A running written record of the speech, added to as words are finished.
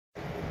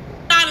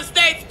United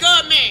States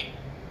government.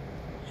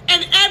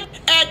 And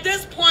at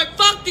this point,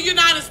 fuck the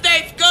United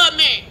States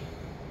government.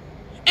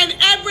 And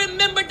every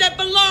member that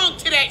belonged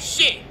to that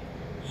shit.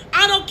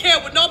 I don't care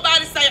what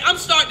nobody say. I'm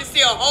starting to see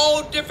a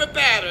whole different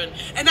pattern.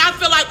 And I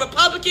feel like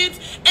Republicans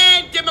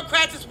and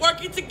Democrats is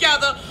working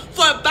together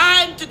for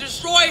Biden to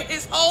destroy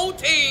his whole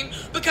team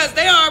because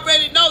they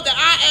already know that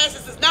our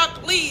asses is not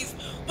pleased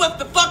with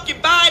the fucking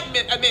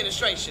Biden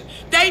administration.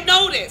 They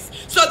know this.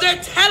 So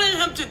they're telling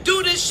him to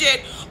do this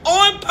shit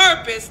on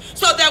purpose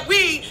so that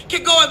we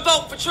can go and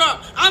vote for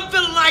Trump. I'm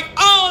feeling like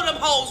all them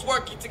hoes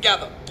working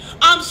together.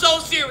 I'm so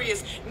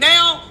serious.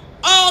 Now,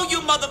 all you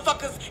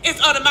motherfuckers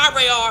is under my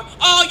radar.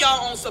 All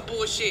y'all on some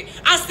bullshit.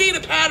 I see the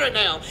pattern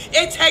now.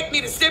 It take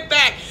me to sit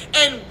back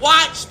and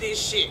watch this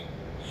shit.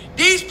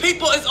 These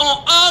people is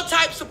on all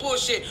types of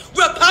bullshit.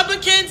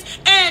 Republicans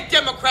and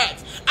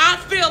Democrats. I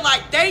feel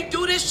like they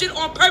do this shit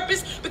on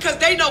purpose because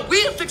they know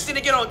we're fixing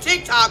to get on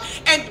TikTok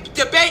and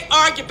debate,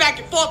 argue back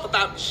and forth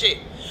about this shit.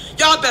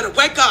 Y'all better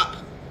wake up.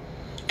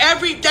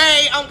 Every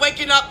day I'm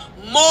waking up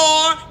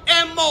more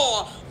and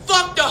more.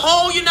 Fuck the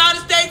whole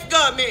United States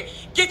government.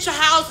 Get your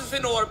houses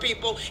in order,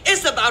 people.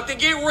 It's about to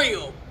get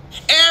real.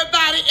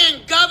 Everybody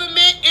in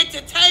government,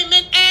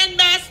 entertainment, and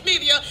mass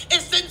media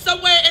is sitting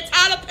somewhere in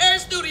Tyler Perry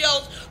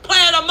Studios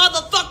playing a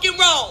motherfucking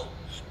role.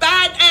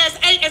 Biden ass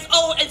ain't as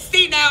old and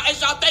senile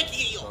as y'all think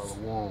he is.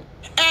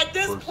 At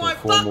this point,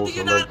 fuck the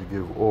United... I'd like to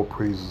give all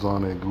praises,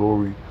 honor, and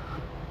glory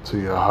to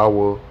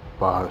Yahweh,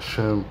 by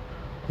Hashem,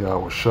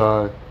 Yahweh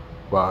Shai,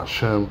 by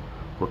Hashem,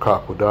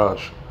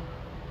 Rakakwadash.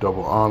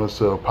 Double honors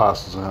to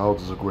apostles and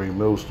elders of Great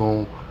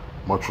Millstone.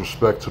 Much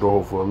respect to the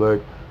Hopeful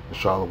Elect, and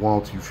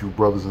shalom to you few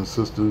brothers and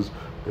sisters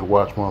that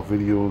watch my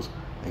videos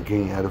and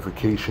gain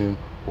edification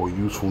or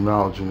useful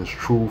knowledge in this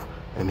truth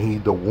and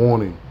heed the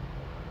warning.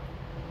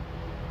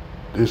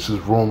 This is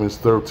Romans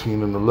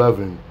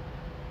 13:11,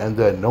 and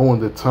that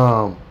knowing the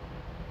time,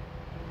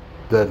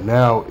 that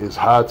now is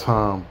high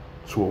time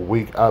to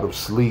awake out of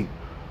sleep,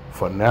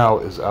 for now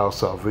is our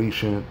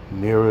salvation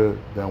nearer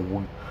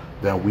than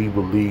we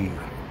believe.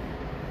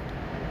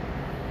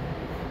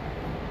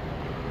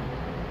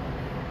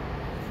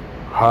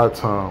 High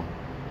time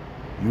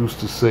used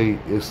to say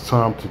it's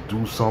time to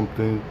do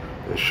something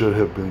that should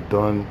have been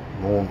done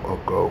long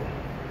ago.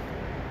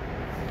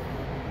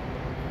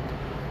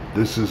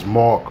 This is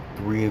Mark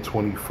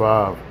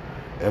 3:25.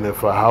 And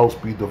if a house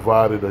be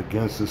divided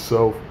against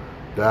itself,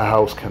 that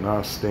house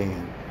cannot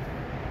stand.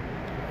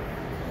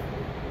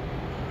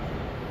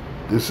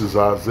 This is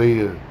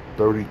Isaiah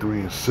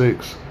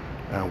 33:6.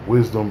 And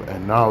wisdom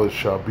and knowledge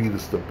shall be the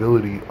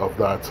stability of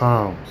thy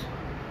times,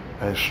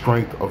 and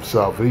strength of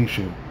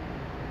salvation.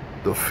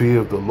 The fear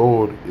of the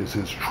Lord is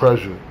his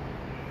treasure.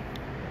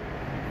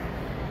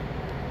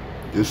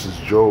 This is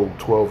Job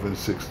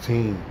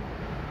 12:16.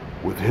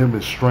 With him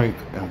is strength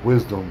and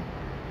wisdom.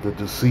 The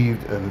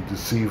deceived and the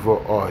deceiver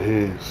are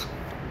his.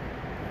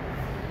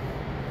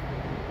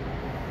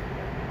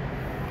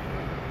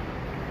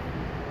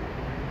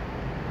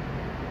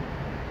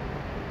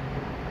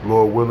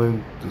 Lord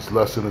willing, this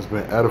lesson has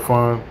been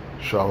edifying.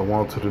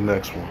 Shalom to the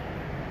next one.